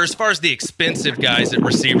 For as far as the expensive guys at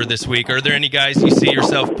receiver this week, are there any guys you see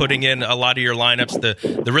yourself putting in a lot of your lineups,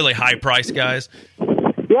 the really high-priced guys?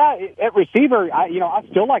 Yeah, at receiver, I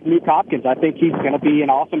still like Nuke Hopkins. I think he's going to be an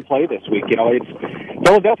awesome play this week. It's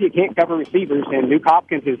Philadelphia can't cover receivers, and Nuke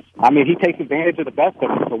Hopkins he takes advantage of the best of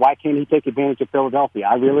them, so why can't he take advantage of Philadelphia?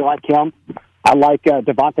 I really like him. I like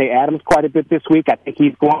Devontae Adams quite a bit this week. I think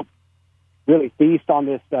he's going really feast on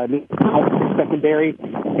this secondary.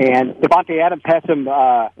 And Devontae Adams has some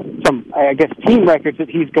team records that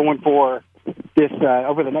he's going for this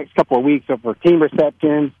over the next couple of weeks over team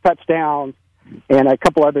receptions, touchdowns, and a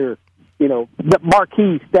couple other,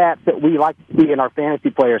 marquee stats that we like to see in our fantasy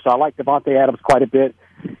players. So I like Devontae Adams quite a bit.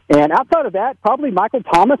 And outside of that, probably Michael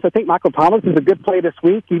Thomas. I think Michael Thomas is a good play this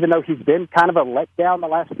week, even though he's been kind of a letdown the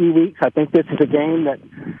last few weeks. I think this is a game that,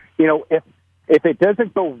 if it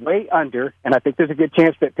doesn't go way under, and I think there's a good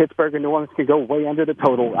chance that Pittsburgh and New Orleans can go way under the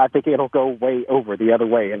total, I think it'll go way over the other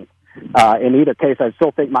way. And in either case, I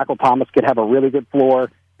still think Michael Thomas could have a really good floor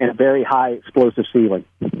and a very high explosive ceiling.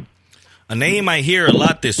 A name I hear a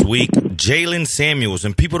lot this week, Jaylen Samuels,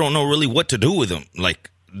 and people don't know really what to do with him. Like,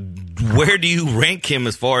 where do you rank him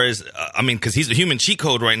as far as, because he's a human cheat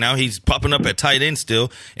code right now. He's popping up at tight end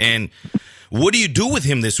still. And what do you do with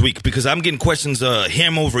him this week? Because I'm getting questions,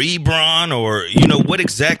 him over Ebron, or,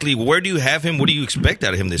 where do you have him? What do you expect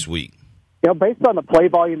out of him this week? Based on the play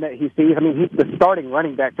volume that he sees, he's the starting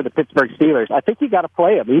running back for the Pittsburgh Steelers. I think you got to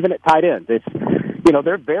play him, even at tight ends.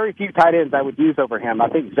 There are very few tight ends I would use over him. I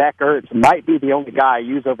think Zach Ertz might be the only guy I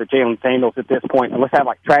use over Jaylen Samuels at this point, unless I have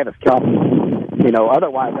like Travis Kelce.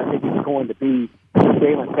 Otherwise I think it's going to be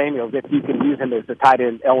Jaylen Samuels if you can use him as a tight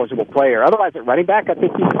end eligible player. Otherwise at running back, I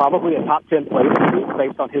think he's probably a top 10 player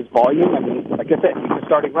based on his volume. Like I said, he's a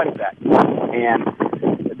starting running back. And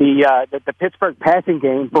the Pittsburgh passing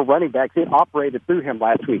game for running backs, it operated through him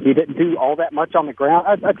last week. He didn't do all that much on the ground.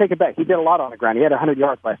 I take it back. He did a lot on the ground. He had 100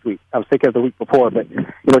 yards last week. I was thinking of the week before. But,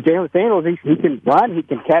 Jalen Samuels, he can run. He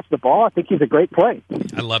can catch the ball. I think he's a great play.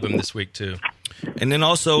 I love him this week, too. And then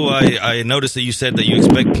also, I noticed that you said that you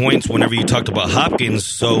expect points whenever you talked about Hopkins.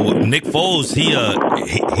 So Nick Foles,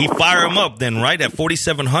 he fire him up then, right? At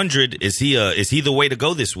 4,700, is he the way to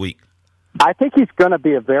go this week? I think he's going to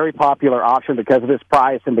be a very popular option because of his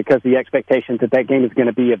price and because of the expectation that game is going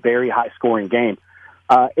to be a very high-scoring game.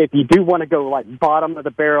 If you do want to go like bottom of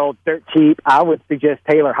the barrel, dirt cheap, I would suggest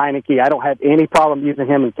Taylor Heineke. I don't have any problem using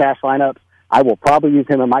him in cash lineups. I will probably use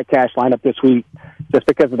him in my cash lineup this week just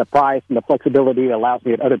because of the price and the flexibility it allows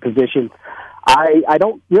me at other positions. I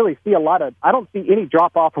don't really see I don't see any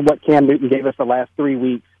drop-off from what Cam Newton gave us the last 3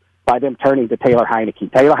 weeks by them turning to Taylor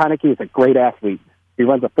Heineke. Taylor Heineke is a great athlete. He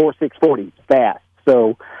runs a 4.640 fast.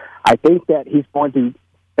 So I think that he's going to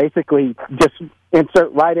basically just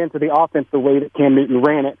insert right into the offense the way that Cam Newton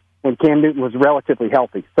ran it when Cam Newton was relatively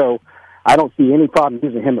healthy. So I don't see any problem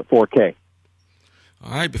using him at 4K.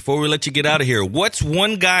 All right, before we let you get out of here, what's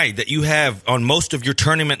one guy that you have on most of your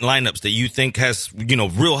tournament lineups that you think has,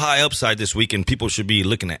 real high upside this week and people should be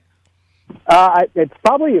looking at? It's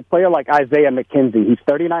probably a player like Isaiah McKenzie. He's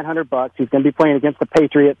 $3,900. He's going to be playing against the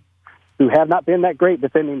Patriots, who have not been that great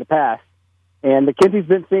defending the pass. And McKenzie's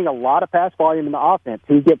been seeing a lot of pass volume in the offense.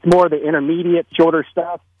 He gets more of the intermediate, shorter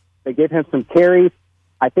stuff. They give him some carries.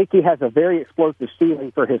 I think he has a very explosive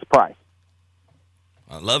ceiling for his price.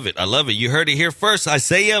 I love it. You heard it here first.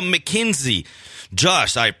 Isaiah McKenzie.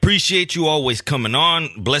 Josh, I appreciate you always coming on,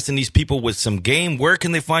 blessing these people with some game. Where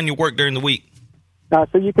can they find your work during the week? So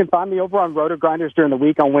you can find me over on Roto Grinders during the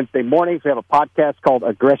week on Wednesday mornings. We have a podcast called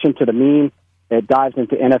Aggression to the Mean. It dives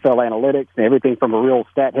into NFL analytics and everything from a real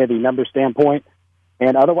stat-heavy number standpoint.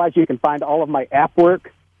 And otherwise, you can find all of my app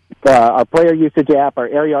work, our player usage app, our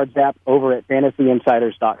Air Yards app over at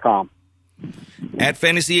fantasyinsiders.com. At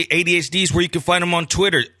Fantasy ADHD is where you can find them on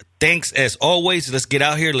Twitter. Thanks, as always. Let's get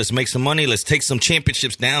out here. Let's make some money. Let's take some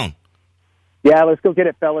championships down. Yeah, let's go get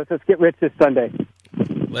it, fellas. Let's get rich this Sunday.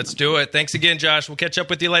 Let's do it. Thanks again, Josh. We'll catch up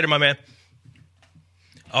with you later, my man.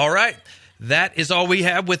 All right. That is all we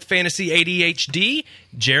have with Fantasy ADHD.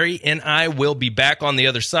 Jerry and I will be back on the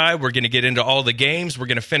other side. We're going to get into all the games. We're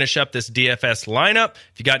going to finish up this DFS lineup.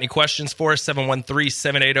 If you got any questions for us,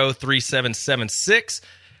 713-780-3776.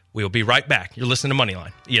 We'll be right back. You're listening to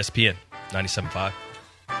Moneyline, ESPN 97.5.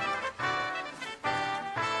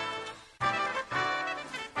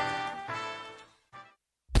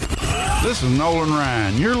 This is Nolan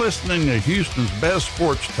Ryan. You're listening to Houston's best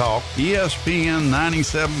sports talk, ESPN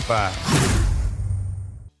 97.5.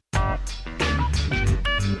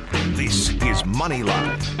 This is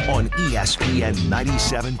Moneyline on ESPN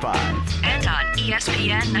 97.5. And on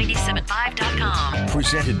ESPN975.com.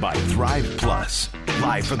 Presented by Thrive Plus.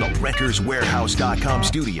 Live from the RentersWarehouse.com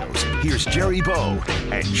studios, here's Jerry Bow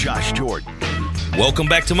and Josh Jordan. Welcome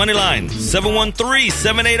back to Moneyline.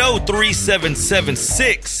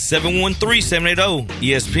 713-780-3776.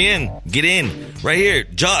 713-780-ESPN. Get in. Right here.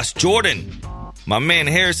 Josh Jordan. My man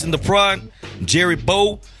Harrison the Prod. Jerry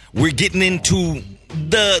Bow. We're getting into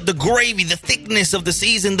the gravy, the thickness of the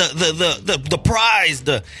season, the prize,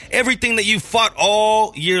 everything that you fought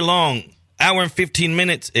all year long. Hour and 15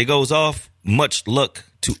 minutes. It goes off. Much luck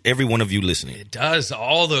to every one of you listening. It does.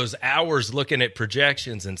 All those hours looking at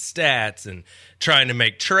projections and stats and trying to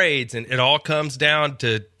make trades, and it all comes down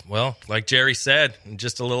to, well, like Jerry said, in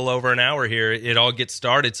just a little over an hour here, it all gets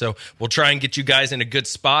started. So we'll try and get you guys in a good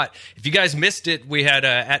spot. If you guys missed it, we had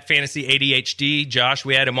at Fantasy ADHD, Josh,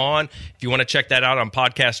 we had him on. If you want to check that out on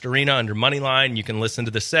Podcast Arena under Moneyline, you can listen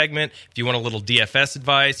to the segment. If you want a little DFS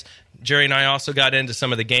advice, Jerry and I also got into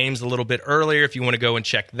some of the games a little bit earlier. If you want to go and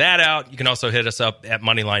check that out, you can also hit us up at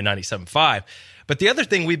Moneyline 97.5. But the other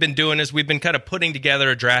thing we've been doing is we've been kind of putting together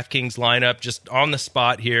a DraftKings lineup just on the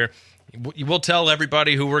spot here. We'll tell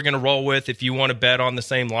everybody who we're going to roll with. If you want to bet on the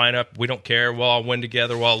same lineup, we don't care. We'll all win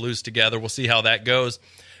together. We'll all lose together. We'll see how that goes.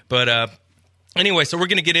 But anyway, so we're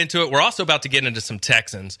going to get into it. We're also about to get into some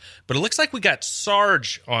Texans. But it looks like we got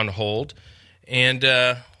Sarge on hold. And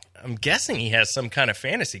I'm guessing he has some kind of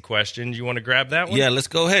fantasy question. You want to grab that one? Yeah, let's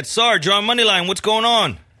go ahead. Sarge, you're on Moneyline. What's going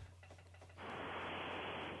on?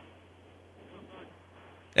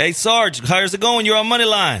 Hey, Sarge, how's it going? You're on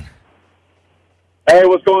Moneyline. Hey,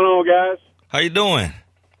 what's going on, guys? How you doing?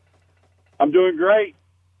 I'm doing great.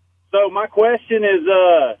 So my question is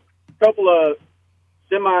a couple of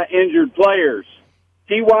semi-injured players,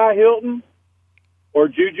 T.Y. Hilton or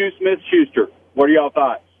Juju Smith-Schuster. What are y'all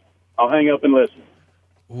thoughts? I'll hang up and listen.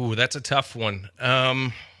 Ooh, that's a tough one.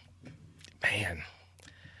 Man,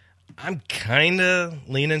 I'm kind of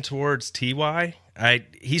leaning towards T.Y.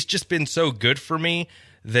 He's just been so good for me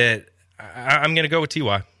that I'm going to go with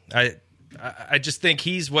T.Y. I just think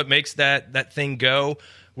he's what makes that thing go.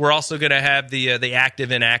 We're also going to have the active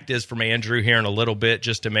inactives from Andrew here in a little bit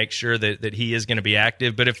just to make sure that he is going to be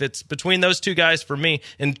active. But if it's between those two guys for me,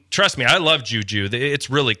 and trust me, I love Juju.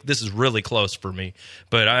 This is really close for me.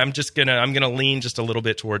 But I'm gonna lean just a little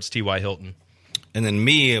bit towards T.Y. Hilton. And then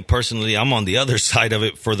me, personally, I'm on the other side of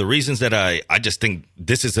it for the reasons that I just think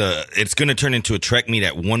it's going to turn into a track meet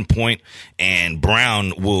at one point, and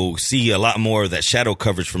Brown will see a lot more of that shadow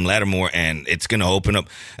coverage from Lattimore, and it's going to open up.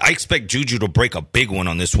 I expect Juju to break a big one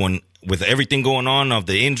on this one. With everything going on of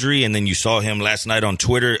the injury, and then you saw him last night on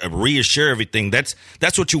Twitter reassure everything. That's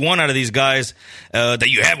what you want out of these guys that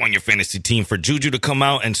you have on your fantasy team. For Juju to come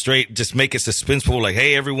out and straight just make it suspenseful, like,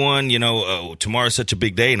 hey, everyone, tomorrow's such a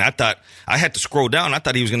big day. And I thought I had to scroll down. I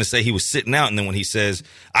thought he was going to say he was sitting out. And then when he says,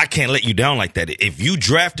 I can't let you down like that. If you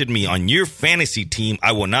drafted me on your fantasy team,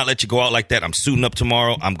 I will not let you go out like that. I'm suiting up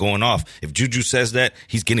tomorrow. I'm going off. If Juju says that,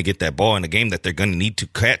 he's going to get that ball in a game that they're going to need to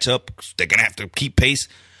catch up. They're going to have to keep pace.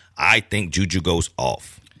 I think Juju goes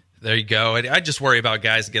off. There you go. I just worry about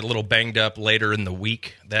guys that get a little banged up later in the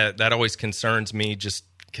week. That always concerns me just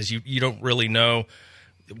because you don't really know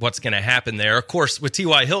what's going to happen there. Of course, with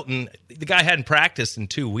T.Y. Hilton, the guy hadn't practiced in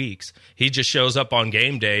 2 weeks. He just shows up on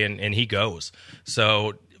game day and he goes.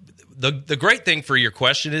 So the great thing for your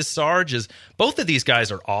question is, Sarge, is both of these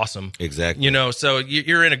guys are awesome. Exactly. So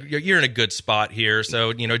you're in a good spot here.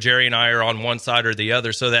 So, Jerry and I are on one side or the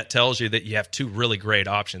other. So that tells you that you have two really great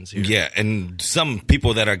options here. Yeah, and some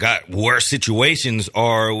people that are got worse situations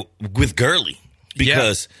are with Gurley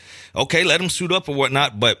because, okay, let him suit up or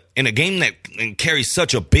whatnot. But in a game that carries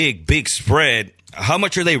such a big spread, how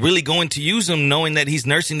much are they really going to use him knowing that he's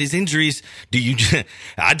nursing these injuries?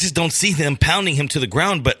 I just don't see them pounding him to the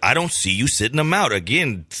ground, but I don't see you sitting him out.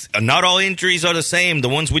 Again, not all injuries are the same. The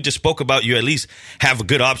ones we just spoke about, you at least have a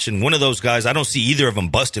good option. One of those guys, I don't see either of them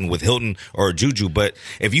busting with Hilton or Juju, but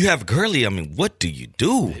if you have Gurley, what do you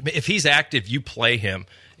do? If he's active, you play him.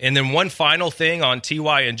 And then one final thing on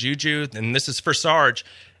T.Y. and Juju, and this is for Sarge.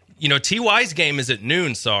 T.Y.'s game is at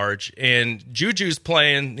noon, Sarge, and Juju's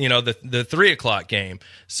playing, the 3 o'clock game.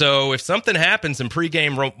 So if something happens in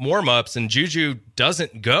pregame warm-ups and Juju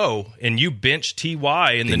doesn't go and you bench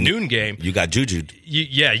T.Y. in the noon game, you got Juju.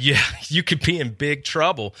 You could be in big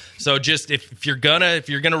trouble. So just if you're gonna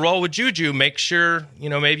roll with Juju, make sure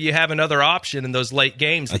maybe you have another option in those late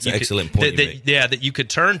games. That's an excellent point. That you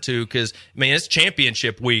could turn to, because it's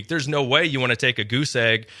championship week. There's no way you want to take a goose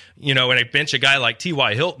egg, and bench a guy like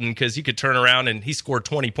T.Y. Hilton, because you could turn around and he scored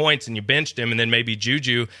 20 points and you benched him, and then maybe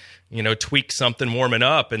Juju tweak something warming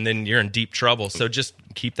up, and then you're in deep trouble. So just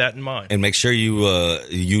keep that in mind. And make sure you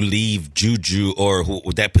leave Juju or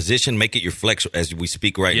that position, make it your flex as we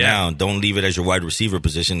speak right now. Don't leave it as your wide receiver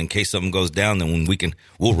position in case something goes down. Then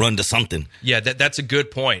we'll run to something. Yeah, that's a good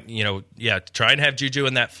point. Try and have Juju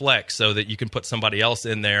in that flex so that you can put somebody else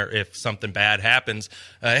in there if something bad happens.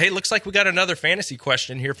 Hey, looks like we got another fantasy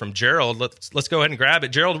question here from Gerald. Let's go ahead and grab it.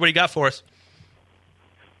 Gerald, what do you got for us?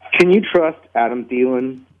 Can you trust Adam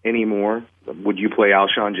Thielen anymore? Would you play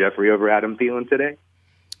Alshon Jeffrey over Adam Thielen today?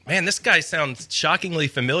 Man, this guy sounds shockingly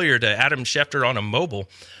familiar to Adam Schefter on a mobile.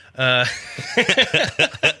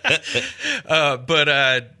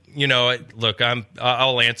 Look,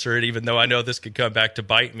 I'll answer it, even though I know this could come back to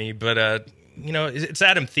bite me. But it's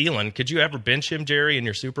Adam Thielen. Could you ever bench him, Jerry, in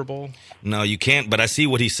your Super Bowl? No, you can't. But I see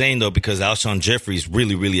what he's saying, though, because Alshon Jeffrey is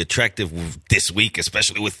really, really attractive this week,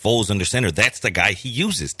 especially with Foles under center. That's the guy he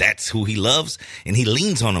uses. That's who he loves, and he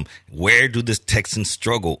leans on him. Where do the Texans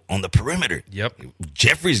struggle? On the perimeter. Yep.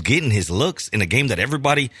 Jeffrey's getting his looks in a game that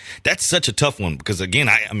that's such a tough one, because, again,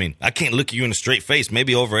 I can't look at you in a straight face.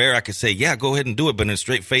 Maybe over air I could say, yeah, go ahead and do it, but in a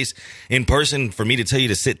straight face, in person, for me to tell you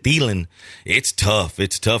to sit Thielen, it's tough.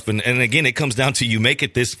 It's tough. And again, it comes down to you make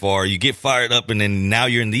it this far, you get fired up, and then now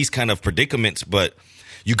you're in these kind of predicaments, but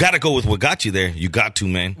you got to go with what got you there. You got to,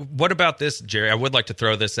 man. What about this, Jerry? I would like to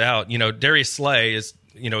throw this out. Darius Slay is,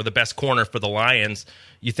 the best corner for the Lions.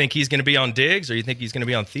 You think he's going to be on Diggs, or you think he's going to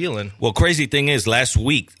be on Thielen? Well, crazy thing is, last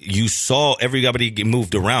week you saw everybody get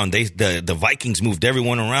moved around. The Vikings moved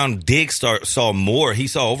everyone around. Diggs saw more. He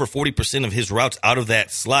saw over 40% of his routes out of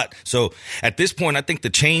that slot. So at this point, I think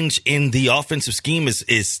the change in the offensive scheme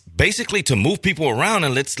is basically to move people around,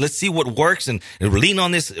 and let's see what works and lean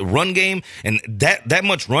on this run game. And that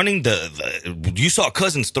much running, you saw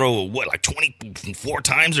Cousins throw like 24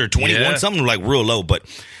 times or 21, something like real low, but.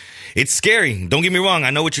 It's scary. Don't get me wrong.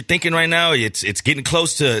 I know what you're thinking right now. It's getting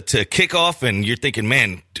close to kickoff, and you're thinking,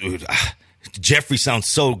 man, dude, Jeffrey sounds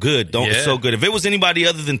so good. So good. If it was anybody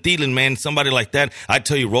other than Thielen, man, somebody like that, I'd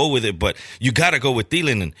tell you roll with it. But you got to go with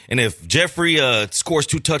Thielen. And if Jeffrey scores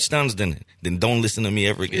 2 touchdowns, then don't listen to me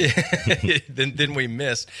ever again. then we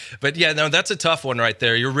missed. But, yeah, no, that's a tough one right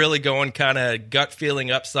there. You're really going kind of gut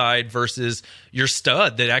feeling upside versus your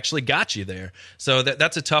stud that actually got you there. So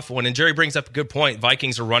that's a tough one. And Jerry brings up a good point.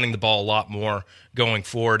 Vikings are running the ball a lot more going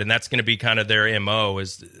forward, and that's going to be kind of their MO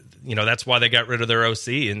is – that's why they got rid of their OC,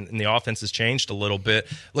 and the offense has changed a little bit.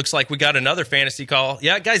 Looks like we got another fantasy call.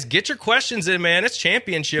 Yeah, guys, get your questions in, man. It's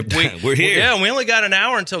championship week. We're here. Yeah, we only got an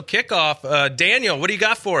hour until kickoff. Daniel, what do you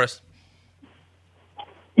got for us?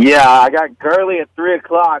 Yeah, I got Gurley at 3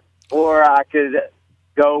 o'clock, or I could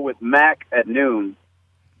go with Mack at noon.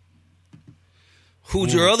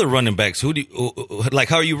 Who's your other running backs? Who do you, like?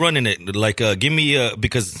 How are you running it? Like, give me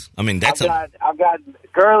because I mean that's I've got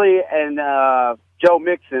Gurley and Joe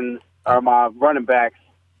Mixon are my running backs.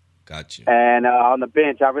 Got you. And on the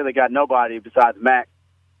bench, I really got nobody besides Mack.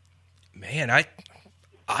 Man,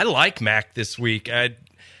 I like Mack this week. I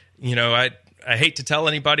hate to tell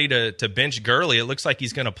anybody to bench Gurley. It looks like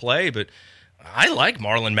he's going to play, but I like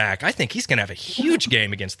Marlon Mack. I think he's going to have a huge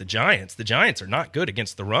game against the Giants. The Giants are not good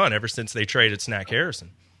against the run ever since they traded Snack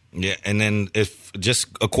Harrison. Yeah, and then if just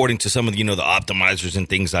according to some of the optimizers and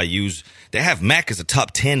things I use, they have Mack as a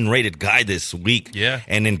top 10 rated guy this week. Yeah.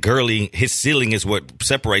 And then Gurley, his ceiling is what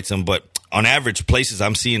separates them. But on average places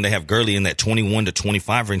I'm seeing they have Gurley in that 21 to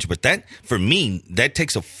 25 range. But that, for me, that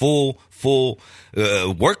takes a full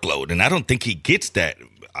workload. And I don't think he gets that.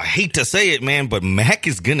 I hate to say it, man, but Mack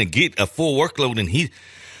is going to get a full workload, and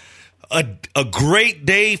a great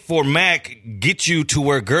day for Mack gets you to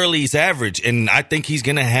where Gurley's average, and I think he's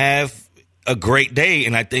going to have a great day,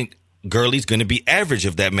 and I think Gurley's going to be average,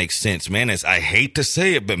 if that makes sense, man. I hate to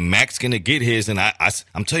say it, but Mack's going to get his, and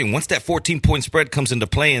I'm telling you, once that 14-point spread comes into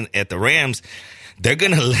play at the Rams, they're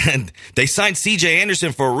going to land. They signed C.J.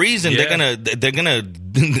 Anderson for a reason. Yeah. They're gonna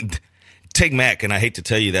take Mack, and I hate to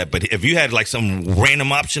tell you that, but if you had like some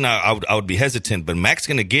random option, I would be hesitant. But Mack's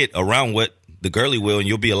going to get around what the Gurley will, and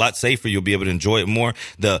you'll be a lot safer. You'll be able to enjoy it more.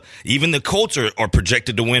 Even the Colts are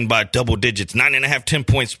projected to win by double digits, 9.5,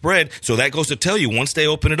 10-point spread. So that goes to tell you, once they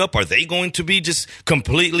open it up, are they going to be just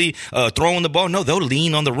completely throwing the ball? No, they'll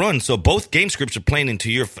lean on the run. So both game scripts are playing into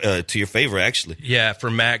your favor, actually. Yeah, for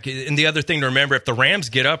Mack. And the other thing to remember, if the Rams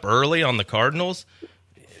get up early on the Cardinals,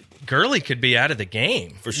 Gurley could be out of the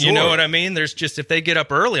game. For sure. You know what I mean? There's just, if they get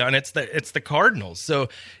up early on, it's the Cardinals. So,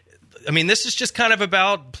 I mean, this is just kind of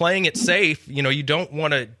about playing it safe. You don't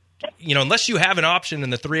want to, unless you have an option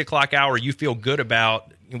in the 3 o'clock hour you feel good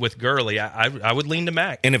about with Gurley, I would lean to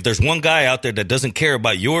Mack. And if there's one guy out there that doesn't care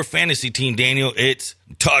about your fantasy team, Daniel, it's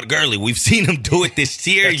Todd Gurley. We've seen him do it this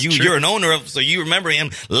year. You're an owner of, so you remember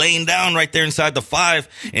him laying down right there inside the 5,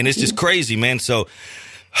 and it's just crazy, man. So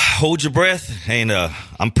hold your breath, and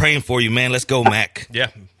I'm praying for you, man. Let's go, Mack. Yeah,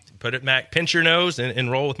 put it, Mack. Pinch your nose and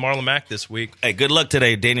roll with Marlon Mack this week. Hey, good luck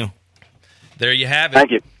today, Daniel. There you have it.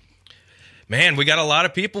 Thank you. Man, we got a lot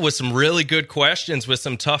of people with some really good questions, with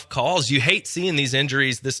some tough calls. You hate seeing these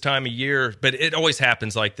injuries this time of year, but it always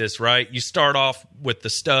happens like this, right? You start off with the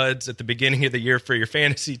studs at the beginning of the year for your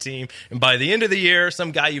fantasy team, and by the end of the year,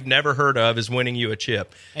 some guy you've never heard of is winning you a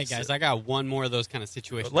chip. Hey, guys, I got one more of those kind of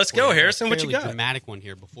situations. Let's go, Harrison. What you got? A dramatic one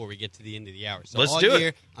here before we get to the end of the hour. So Let's do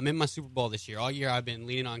it. I'm in my Super Bowl this year. All year I've been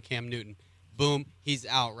leaning on Cam Newton. Boom, he's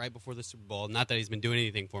out right before the Super Bowl. Not that he's been doing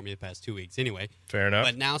anything for me the past 2 weeks anyway. Fair enough.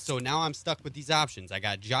 But now I'm stuck with these options. I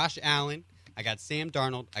got Josh Allen, I got Sam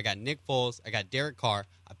Darnold, I got Nick Foles, I got Derek Carr.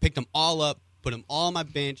 I picked them all up, put them all on my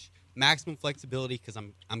bench, maximum flexibility because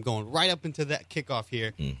I'm going right up into that kickoff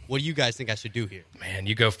here. What do you guys think I should do here? Man,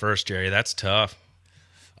 you go first, Jerry. That's tough.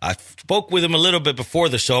 I spoke with him a little bit before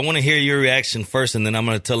the show. I want to hear your reaction first, and then I'm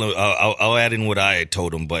going to tell him. I'll add in what I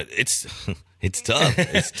told him, but it's tough.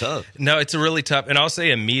 It's tough. No, it's a really tough. And I'll say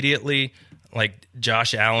immediately, like,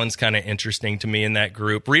 Josh Allen's kind of interesting to me in that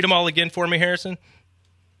group. Read them all again for me, Harrison.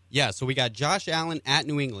 Yeah, so we got Josh Allen at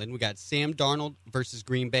New England. We got Sam Darnold versus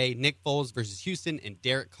Green Bay, Nick Foles versus Houston, and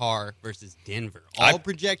Derek Carr versus Denver. All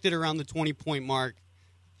projected around the 20-point mark.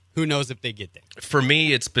 Who knows if they get there? For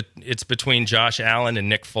me, it's between Josh Allen and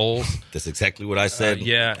Nick Foles. That's exactly what I said.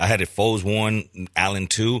 Yeah. I had it Foles 1, Allen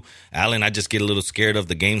 2. Allen, I just get a little scared of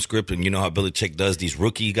the game script, and you know how Belichick does these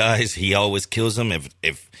rookie guys. He always kills them.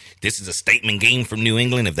 If this is a statement game from New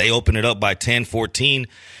England, if they open it up by 10, 14,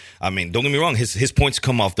 I mean, don't get me wrong, his points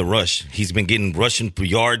come off the rush. He's been getting rushing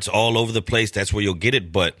yards all over the place. That's where you'll get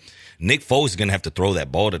it. But Nick Foles is going to have to throw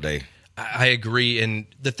that ball today. I agree. And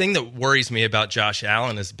the thing that worries me about Josh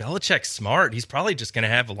Allen is Belichick's smart. He's probably just going to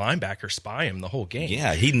have a linebacker spy him the whole game.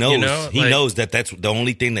 Yeah, he knows. He knows that that's the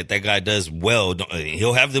only thing that guy does well.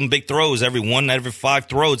 He'll have them big throws. Every 5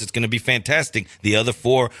 throws, it's going to be fantastic. The other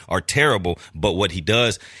 4 are terrible. But what he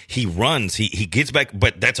does, he runs. He gets back.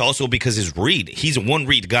 But that's also because his read. He's a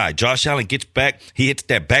one-read guy. Josh Allen gets back. He hits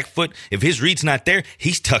that back foot. If his read's not there,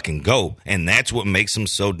 he's tuck and go. And that's what makes him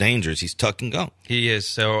so dangerous. He's tuck and go. He is.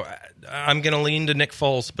 So I'm going to lean to Nick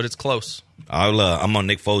Foles, but it's close. I'm on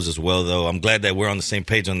Nick Foles as well, though. I'm glad that we're on the same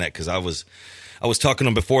page on that because I was talking to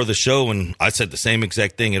him before the show, and I said the same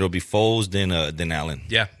exact thing. It'll be Foles, then Allen.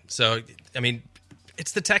 Yeah. So, I mean,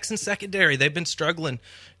 it's the Texans secondary. They've been struggling.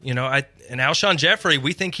 And Alshon Jeffrey,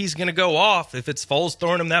 we think he's going to go off if it's Foles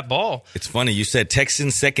throwing him that ball. It's funny. You said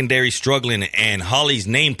Texans secondary struggling, and Holly's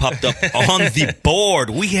name popped up on the board.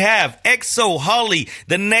 We have XO Holly.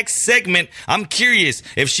 The next segment, I'm curious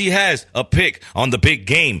if she has a pick on the big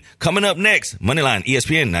game. Coming up next, Moneyline,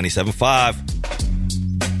 ESPN 97.5.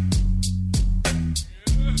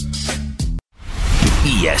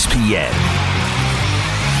 ESPN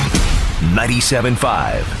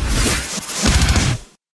 97.5.